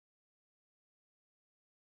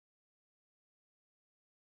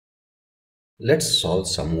Let's solve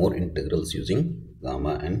some more integrals using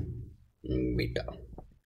gamma and beta.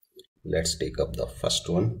 Let's take up the first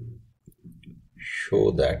one.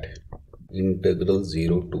 Show that integral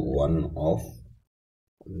 0 to 1 of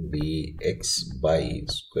dx by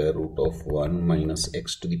square root of 1 minus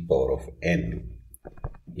x to the power of n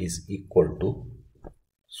is equal to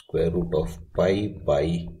square root of pi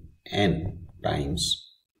by n times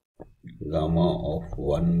gamma of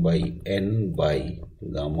 1 by n by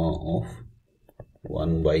gamma of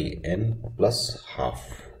 1 by n plus half.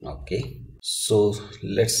 Okay, so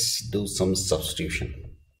let's do some substitution.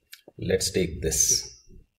 Let's take this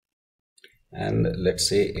and let's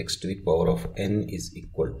say x to the power of n is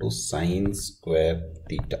equal to sine square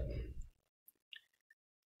theta.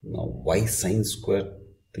 Now why sine square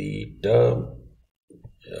theta?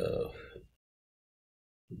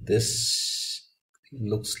 This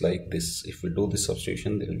looks like this. If we do the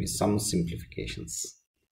substitution, there will be some simplifications.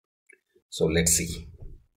 So let's see.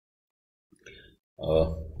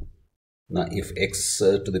 Now if x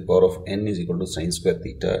to the power of n is equal to sine square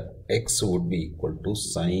theta, x would be equal to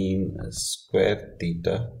sine square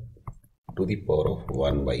theta to the power of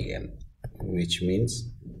 1 by n, which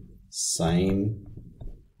means sine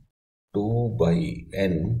 2 by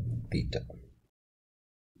n theta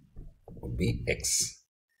would be x.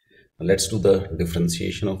 Now let's do the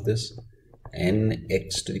differentiation of this. N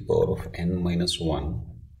x to the power of n minus 1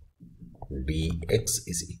 dx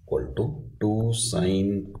is equal to 2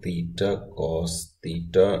 sine theta cos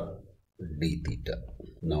theta d theta.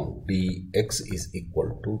 Now dx is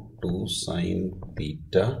equal to 2 sine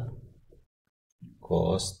theta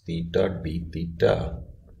cos theta d theta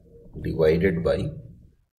divided by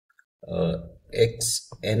x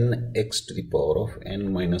to the power of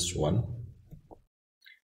n minus 1,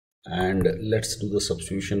 and let's do the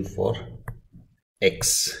substitution for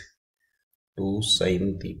x. 2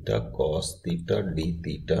 sine theta cos theta d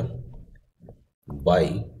theta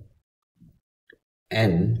by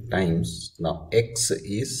n times, now x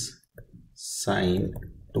is sine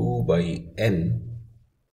 2 by n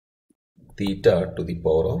theta to the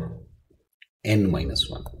power of n minus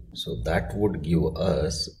 1. So that would give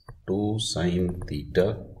us 2 sine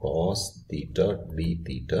theta cos theta d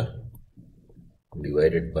theta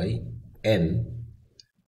divided by n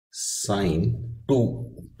sine 2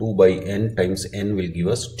 by n times n will give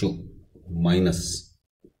us 2 minus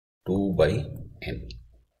 2 by n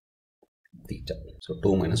theta. So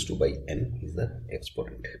 2 minus 2 by n is the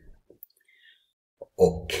exponent.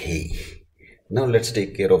 Okay, now let's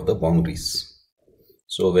take care of the boundaries.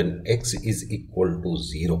 So when x is equal to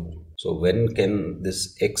 0, so when can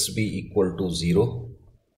this x be equal to 0?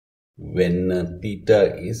 When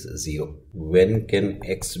theta is 0. When can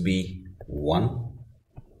x be 1?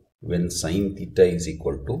 When sine theta is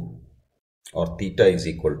equal to, or theta is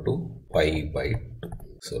equal to pi by 2.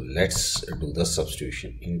 So let's do the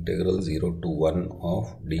substitution. Integral 0 to 1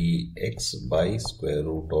 of dx by square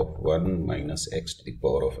root of 1 minus x to the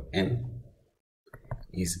power of n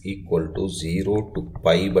is equal to 0 to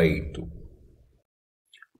pi by 2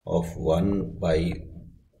 of 1 by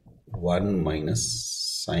 1 minus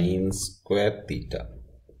sine square theta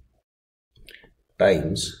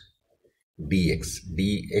times dx.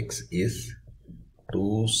 Dx is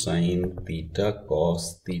 2 sine theta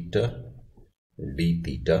cos theta d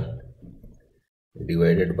theta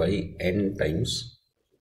divided by n times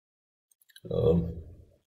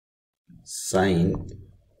sine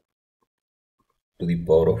to the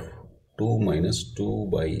power of 2 minus 2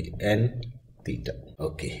 by n theta.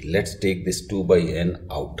 Okay, let's take this 2 by n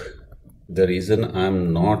out. The reason I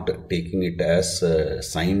am not taking it as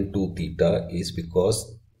sine 2 theta is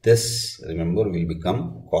because this, remember, will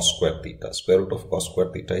become cos square theta. Square root of cos square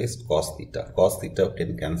theta is cos theta. Cos theta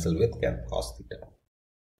can cancel with cos theta.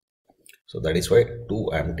 So that is why 2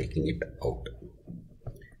 I am taking it out.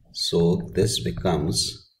 So this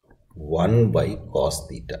becomes 1 by cos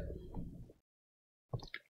theta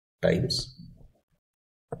times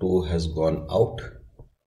 2 has gone out,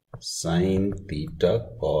 sine theta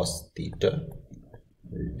cos theta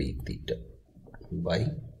d theta by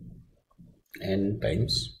n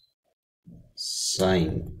times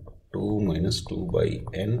sine 2 minus 2 by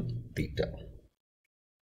n theta.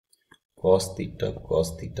 Cos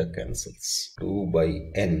theta cancels. 2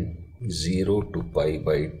 by n, 0 to pi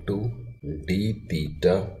by 2 d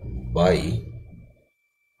theta by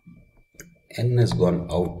n has gone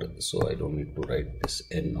out, so I don't need to write this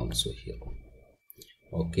n also here.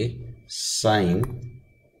 Okay, sine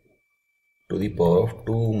to the power of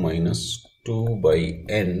 2 minus 2 by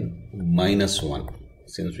n minus 1.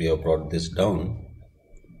 Since we have brought this down,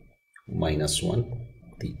 minus 1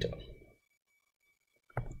 theta.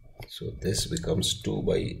 So this becomes 2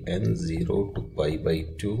 by n 0 to pi by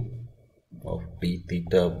 2 of d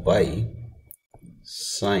theta by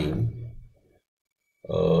sine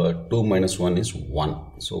 2 minus 1 is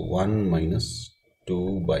 1. So 1 minus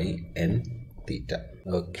 2 by n theta.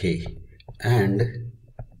 Okay, and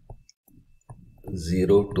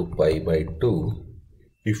 0 to pi by 2.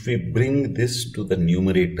 If we bring this to the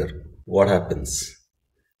numerator, what happens?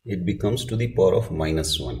 It becomes to the power of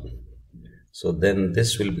minus 1. So then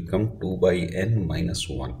this will become 2 by n minus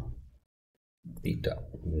 1 theta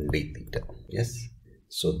d theta. Yes.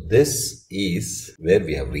 So this is where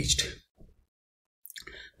we have reached.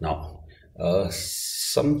 Now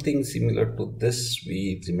something similar to this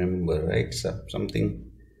we remember, right?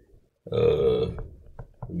 Something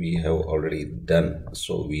we have already done.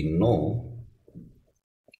 So we know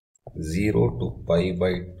 0 to pi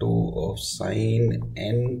by 2 of sine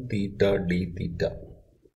n theta d theta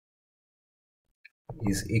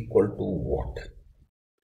is equal to what?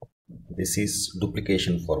 This is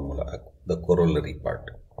duplication formula, the corollary part.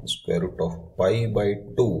 Square root of pi by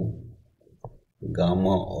 2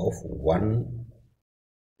 gamma of 1,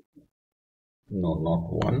 no, not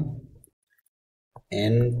 1,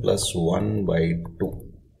 n plus 1 by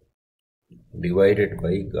 2 divided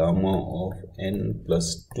by gamma of n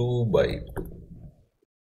plus 2 by 2.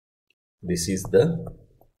 This is the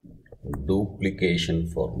duplication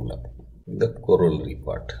formula, the corollary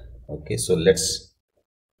part. Okay, so let's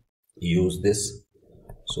use this.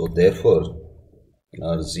 So therefore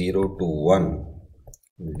our 0 to 1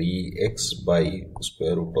 dx by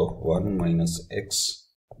square root of 1 minus x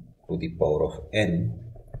to the power of n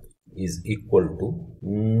is equal to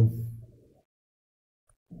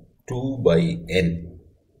 2 by n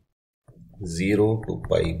 0 to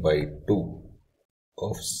pi by 2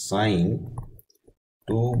 of sine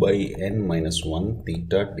 2 by n minus 1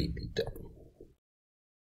 theta d theta.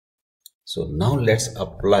 So now let's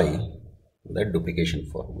apply the duplication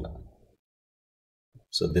formula.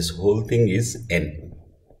 So this whole thing is n,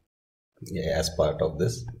 as part of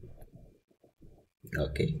this.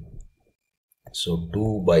 Okay, so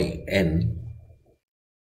 2 by n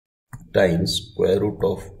times square root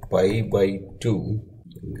of pi by 2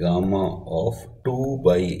 gamma of 2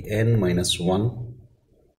 by n minus 1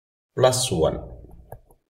 plus 1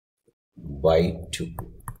 by 2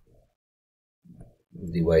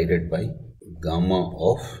 divided by gamma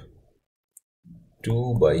of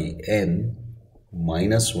 2 by n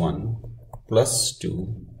minus 1 plus 2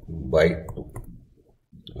 by 2.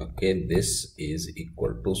 Okay, this is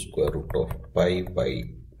equal to square root of pi by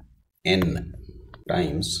n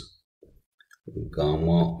times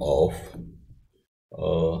gamma of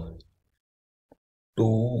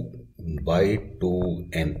 2 by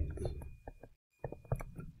 2n.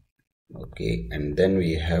 Okay, and then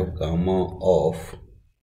we have gamma of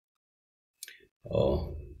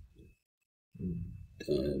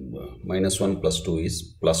minus 1 plus 2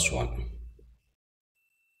 is plus 1.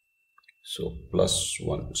 So plus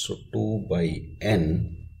 1. So 2 by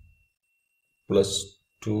n plus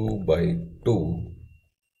 2 by 2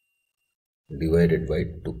 divided by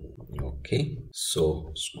 2. Okay,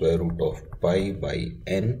 so square root of pi by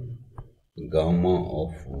n gamma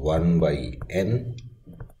of 1 by n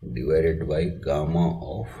divided by gamma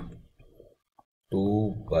of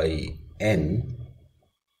 2 by n,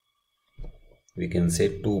 we can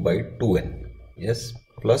say 2 by 2n, yes,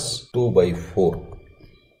 plus 2 by 4,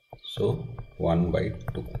 so 1 by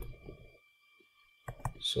 2.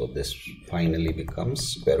 So this finally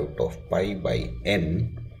becomes square root of pi by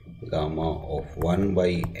n gamma of 1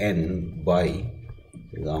 by n by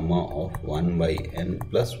gamma of 1 by n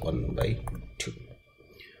plus 1 by 2,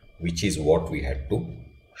 which is what we had to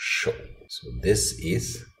show. So this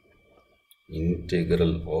is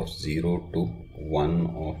integral of 0 to 1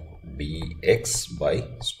 of dx by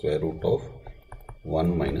square root of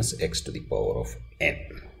 1 minus x to the power of n.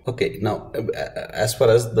 Okay, now as far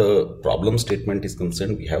as the problem statement is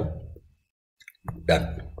concerned, we have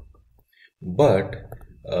done. But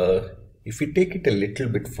if we take it a little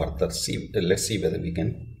bit further, let's see whether we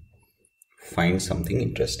can find something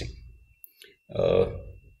interesting.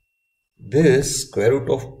 This square root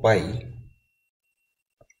of pi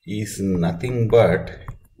is nothing but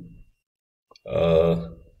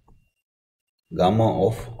gamma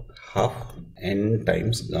of half n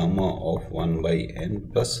times gamma of 1 by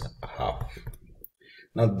n plus half.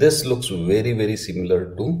 Now this looks very, very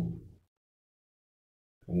similar to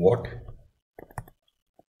what?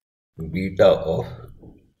 Beta of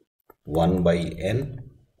 1 by n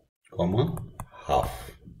comma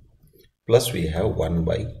half, plus we have 1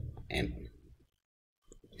 by n.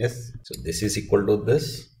 Yes, so this is equal to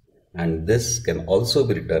this, and this can also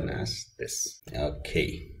be written as this.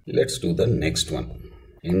 Okay, let's do the next one.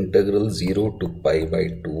 Integral 0 to pi by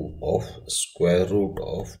 2 of square root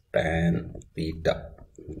of tan theta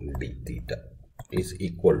d theta is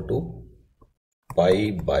equal to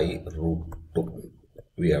pi by root 2.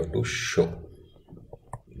 We have to show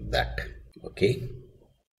that. Okay,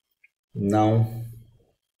 now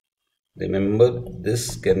remember,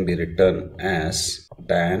 this can be written as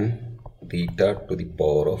tan theta to the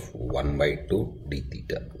power of 1 by 2 d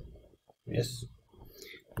theta. Yes,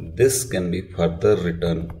 this can be further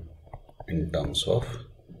written in terms of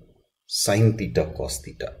sin theta cos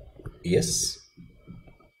theta. Yes,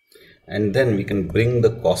 and then we can bring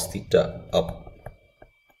the cos theta up.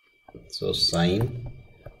 So sin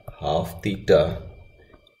half theta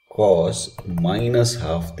cos minus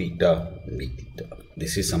half theta d theta.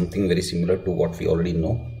 This is something very similar to what we already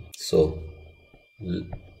know. So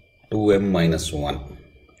 2m minus 1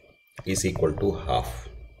 is equal to half,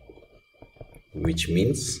 which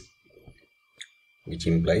implies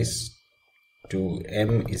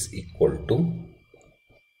 2m is equal to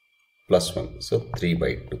plus 1, so 3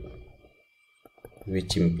 by 2,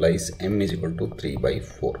 which implies m is equal to 3 by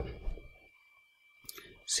 4.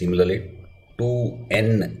 Similarly,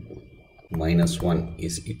 2n minus 1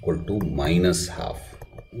 is equal to minus half,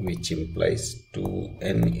 which implies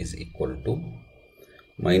 2n is equal to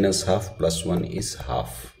minus half plus 1 is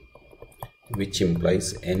half, which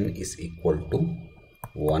implies n is equal to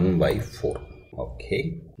 1 by 4.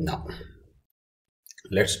 Okay, now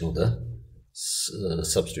let's do the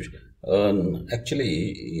substitution.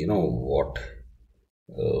 Actually, you know what,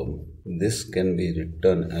 this can be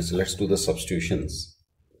written as, let's do the substitutions.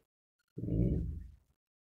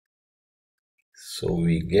 So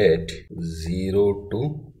we get 0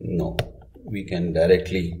 to, no, we can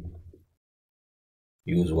directly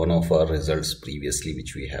use one of our results previously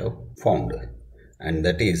which we have found, and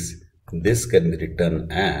that is, this can be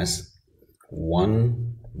written as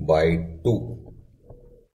 1 by 2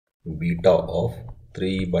 beta of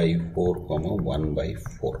 3 by 4 comma 1 by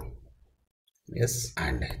 4. Yes,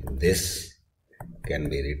 and this can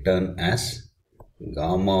be written as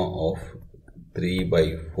gamma of 3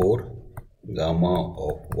 by 4 gamma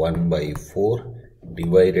of 1 by 4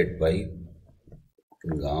 divided by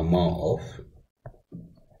gamma of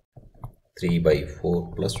 3 by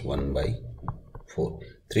 4 plus 1 by 4.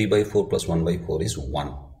 3 by 4 plus 1 by 4 is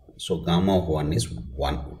 1. So gamma of 1 is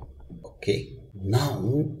 1. Okay. Now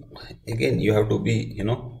again you have to be,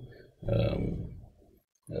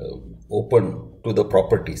 open to the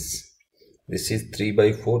properties. This is 3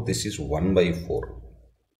 by 4. This is 1 by 4.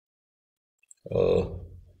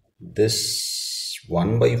 This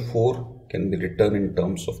 1 by 4 can be written in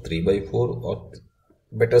terms of 3 by 4, or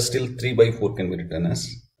better still 3 by 4 can be written as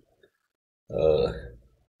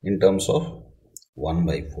in terms of 1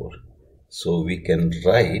 by 4. So we can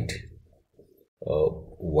write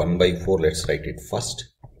 1 by 4, let's write it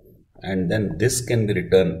first, and then this can be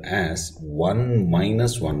written as 1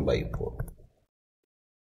 minus 1 by 4,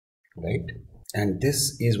 right? And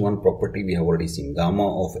this is one property we have already seen,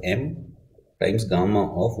 gamma of m times gamma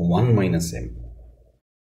of 1 minus m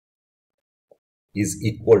is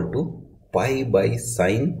equal to pi by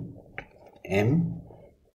sine m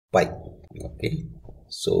pi. Okay,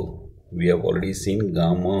 so we have already seen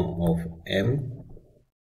gamma of m,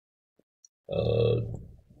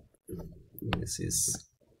 this is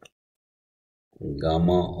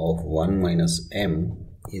gamma of 1 minus m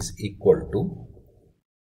is equal to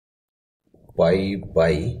pi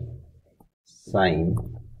by sine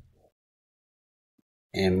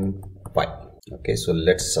m pi. Okay, so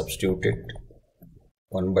let's substitute it.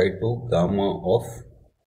 1 by 2 gamma of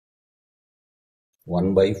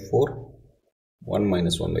 1 by 4, 1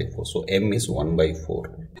 minus 1 by 4, so m is 1 by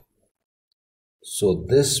 4. So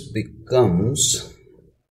this becomes,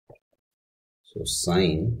 so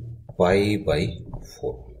sine pi by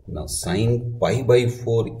 4. Now sine pi by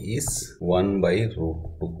 4 is 1 by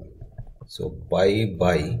root 2. So pi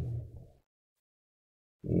by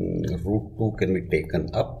root 2 can be taken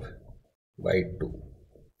up by 2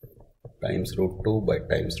 times root 2 by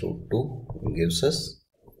times root 2 gives us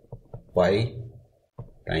pi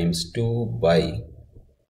times 2 by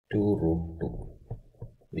 2 root 2.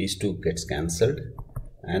 These two gets cancelled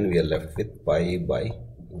and we are left with pi by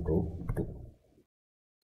root 2,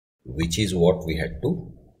 which is what we had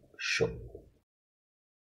to show.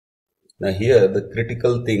 Now here the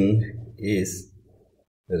critical thing is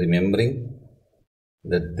remembering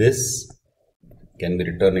that this can be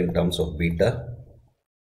written in terms of beta,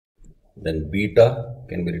 then beta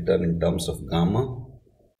can be written in terms of gamma,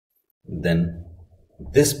 then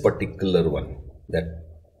this particular one, that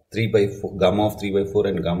 3 by 4, gamma of 3 by 4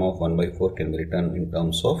 and gamma of 1 by 4 can be written in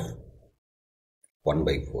terms of 1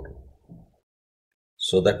 by 4.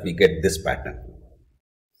 So that we get this pattern.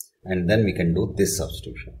 And then we can do this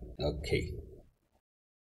substitution. Okay.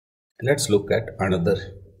 Let's look at another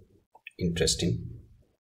interesting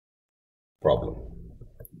problem.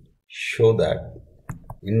 Show that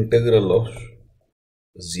integral of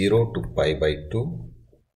 0 to pi by 2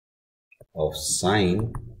 of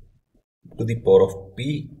sine to the power of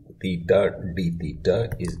p theta d theta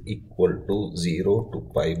is equal to 0 to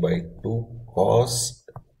pi by 2 cos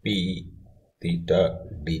p theta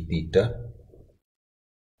d theta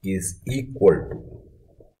is equal to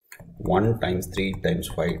 1 times 3 times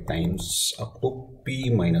 5 times up to p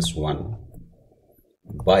minus 1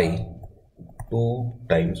 by 2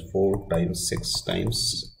 times 4 times 6 times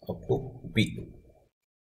up to p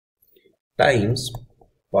times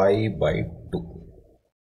pi by 2.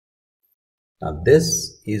 Now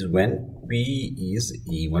this is when p is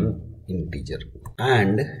even integer,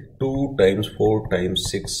 and 2 times 4 times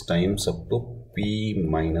 6 times up to p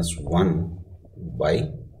minus 1 by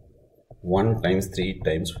 1 times 3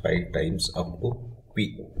 times 5 times up to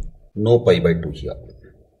p. No pi by 2 here.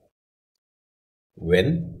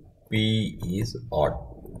 When p is odd.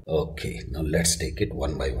 Okay, now let's take it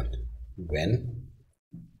one by one. When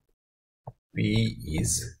p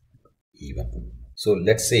is even. So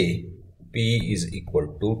let's say p is equal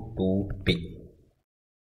to 2t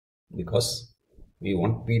because we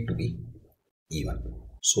want p to be even.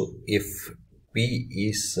 So if p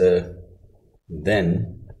is then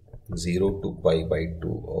 0 to pi by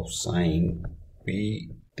 2 of sine p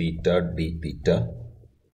theta d theta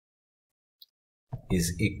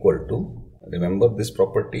is equal to, remember this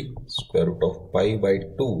property, square root of pi by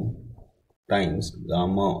 2 times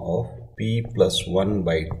gamma of p plus 1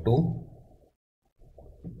 by 2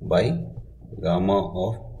 by gamma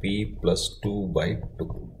of p plus 2 by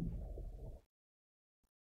 2.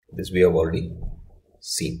 This we have already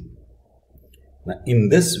seen. Now in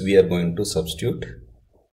this we are going to substitute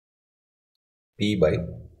p by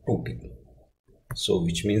 2t. So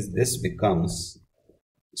which means this becomes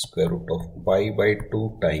square root of pi by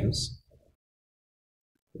 2 times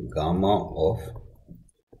gamma of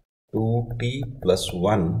 2t plus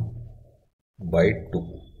 1 by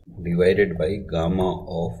 2 divided by gamma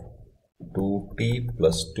of 2t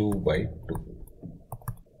plus 2 by 2.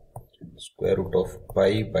 Square root of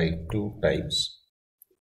pi by 2 times,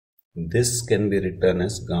 this can be written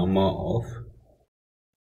as gamma of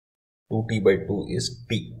 2t by 2 is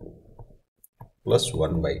t plus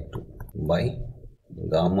 1 by 2 by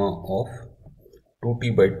gamma of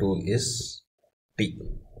 2t by 2 is t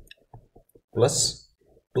plus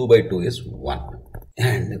 2 by 2 is 1.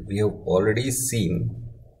 And we have already seen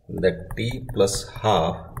that t plus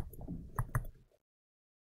half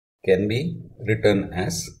can be written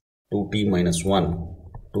as 2t minus 1,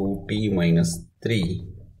 2t minus 3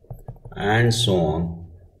 and so on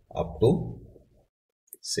up to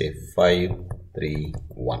say 5, 3,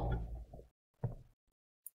 1.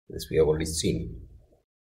 This we have already seen.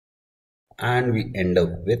 And we end up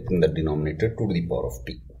with in the denominator 2 to the power of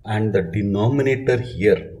t. And the denominator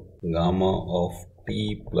here, gamma of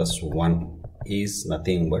t plus 1 is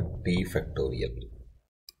nothing but t factorial.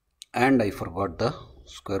 And I forgot the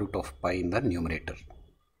square root of pi in the numerator.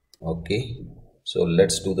 Okay, so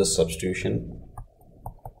let's do the substitution.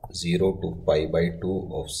 0 to pi by 2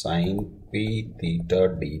 of sine p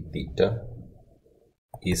theta d theta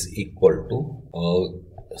is equal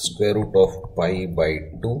to square root of pi by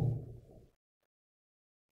 2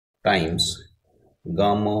 times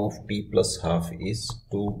gamma of t plus half is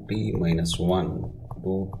 2t minus 1,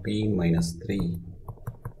 2t minus 3,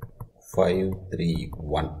 5, 3,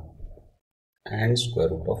 1 and square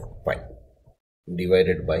root of pi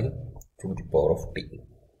divided by 2 to the power of t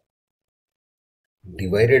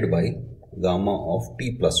divided by gamma of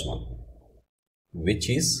t plus 1 which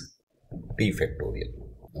is t factorial.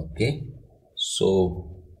 Okay, so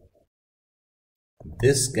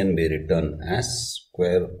this can be written as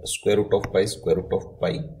square root of pi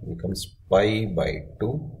becomes pi by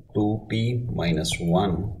 2, 2t minus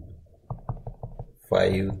 1,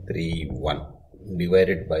 5, 3, 1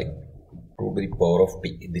 divided by 2 to the power of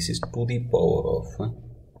t. This is to the power of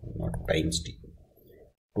not times t,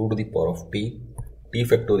 2 to the power of t. T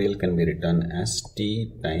factorial can be written as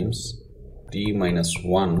t times t minus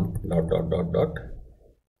 1 dot dot dot dot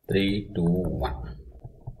 3, 2, 1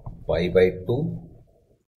 pi by 2.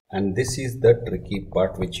 And this is the tricky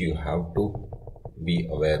part which you have to be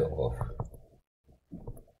aware of.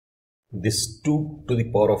 This 2 to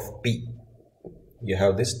the power of t, you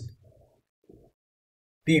have this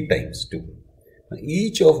t times 2.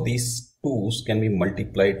 Each of these 2's can be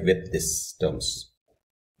multiplied with this terms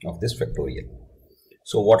of this factorial.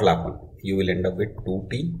 So what will happen? You will end up with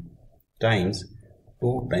 2t times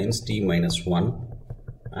 2 times t minus 1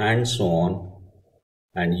 and so on,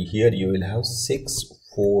 and here you will have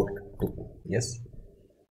 642. Yes.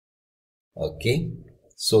 Okay.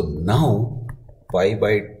 So now pi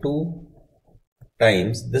by 2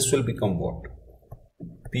 times this will become what?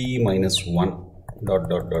 P minus 1 dot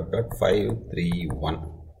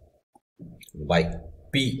 531 by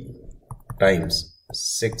P times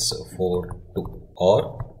 642,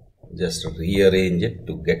 or just rearrange it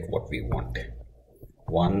to get what we want.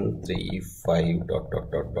 135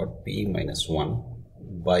 dot P minus 1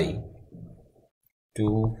 by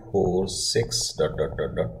 246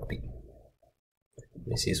 dot P.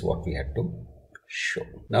 This is what we had to show.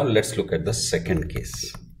 Now let's look at the second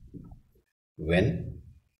case. When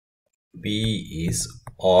P is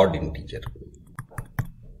odd integer.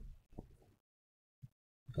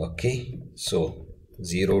 Okay, so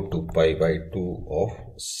 0 to pi by 2 of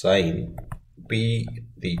sine P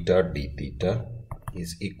theta d theta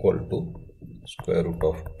is equal to square root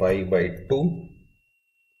of pi by 2.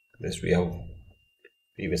 This we have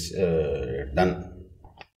previously done.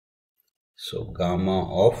 So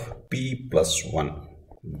gamma of P plus 1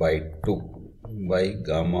 by 2 by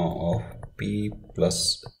gamma of P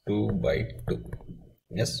plus 2 by 2.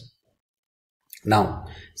 Yes. Now,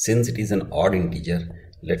 since it is an odd integer,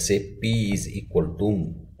 let's say P is equal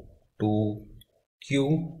to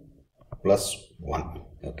Q plus 1.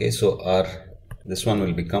 Okay, so this one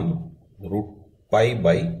will become root pi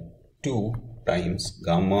by 2 times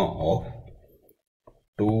gamma of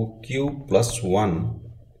 2Q plus 1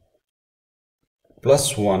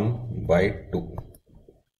 by 2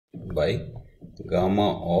 by gamma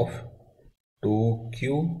of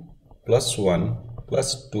 2Q plus 1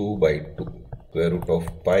 plus 2 by 2, square root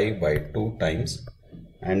of pi by 2 times,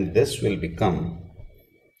 and this will become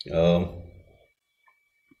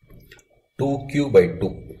 2Q by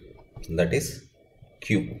 2, that is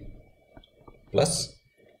Q, plus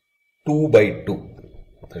 2 by 2,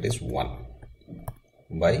 that is 1,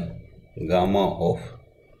 by gamma of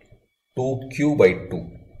 2Q by 2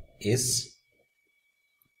 is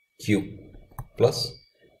Q, plus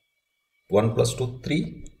 1 plus 2,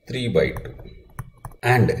 3 by 2.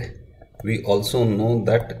 And we also know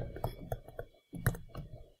that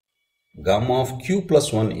gamma of Q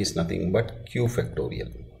plus 1 is nothing but Q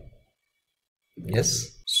factorial.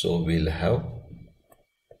 Yes, so we'll have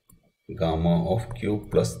gamma of Q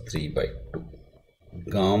plus 3 by 2.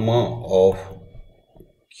 Gamma of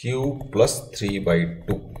Q plus 3 by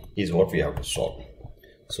 2 is what we have to solve.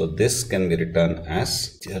 So this can be written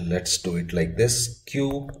as, let's do it like this,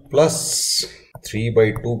 Q plus 3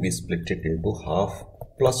 by 2, we split it into half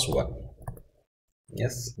plus 1.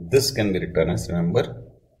 Yes, this can be written as, remember,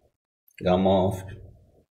 gamma of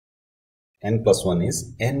n plus 1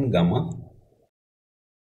 is n gamma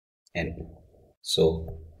n.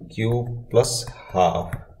 So Q plus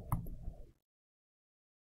half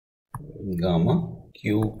gamma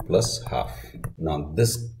Q plus half. Now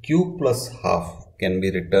this Q plus half can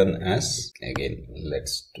be written as, again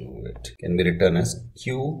let's do it, can be written as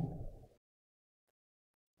Q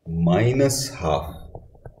minus half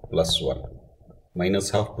plus 1.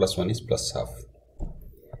 Minus half plus 1 is plus half.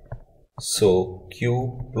 So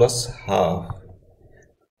Q plus half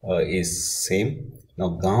is same. Now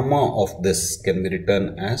gamma of this can be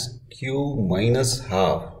written as Q minus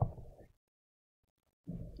half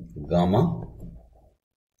gamma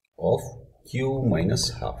of Q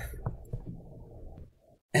minus half.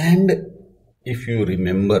 And if you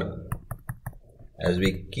remember, as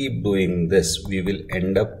we keep doing this, we will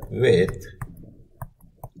end up with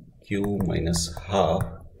Q minus half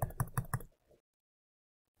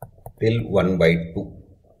till 1 by 2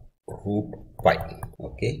 root pi.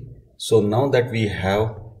 Okay, so now that we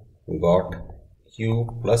have got Q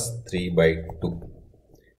plus 3 by 2,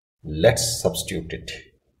 let's substitute it.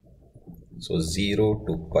 So 0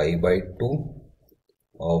 to pi by 2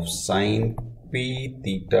 of sine P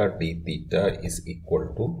theta d theta is equal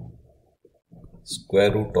to square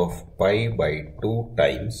root of pi by 2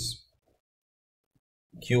 times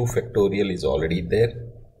Q factorial is already there,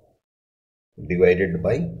 divided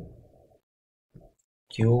by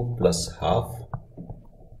Q plus half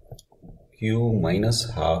Q minus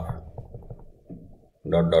half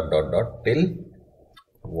dot till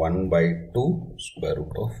 1 by 2 square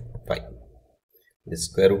root of pi. The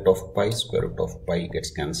square root of pi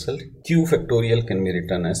gets cancelled. Q factorial can be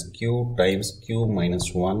written as Q times Q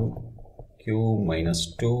minus 1 Q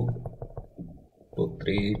minus 2 to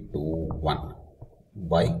 3 to 1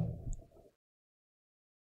 by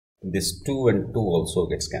this 2 and 2 also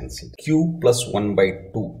gets cancelled. Q plus 1 by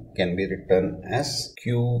 2 can be written as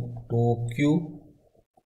Q2Q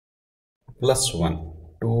plus 1,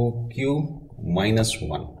 2Q minus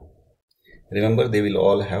 1. Remember, they will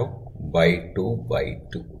all have by 2 by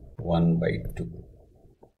 2, 1 by 2.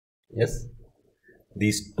 Yes,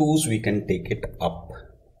 these 2's we can take it up.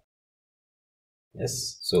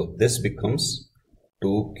 Yes, so this becomes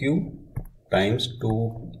 2Q times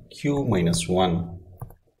 2Q minus 1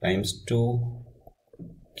 times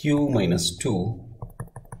 2Q minus 2,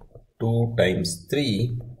 2 times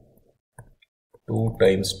 3, 2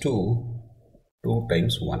 times 2, 2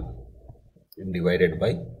 times 1, divided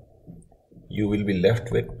by, you will be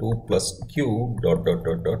left with 2 plus Q dot dot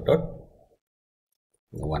dot dot dot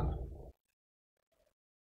 1.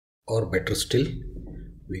 Or better still,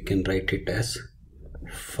 we can write it as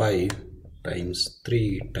 5 times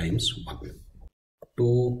 3 times 1.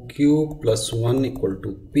 2Q plus 1 equal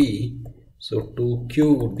to P. So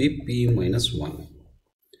 2Q would be P minus 1.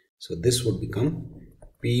 So this would become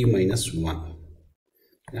P minus 1.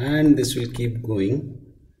 And this will keep going,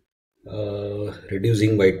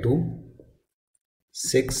 reducing by 2.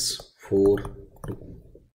 6, 4, 2.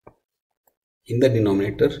 In the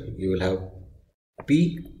denominator, you will have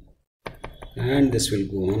P, and this will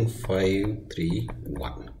go on 5, 3,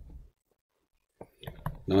 1.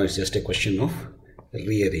 Now it's just a question of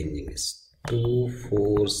rearranging this. 2,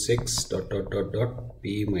 4, 6 dot dot dot dot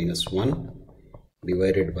P minus 1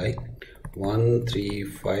 divided by 1, 3,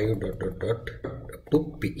 5 dot dot dot up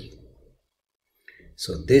to P.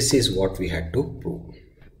 So this is what we had to prove.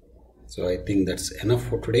 So I think that's enough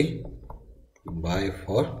for today. Bye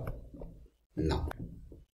for now.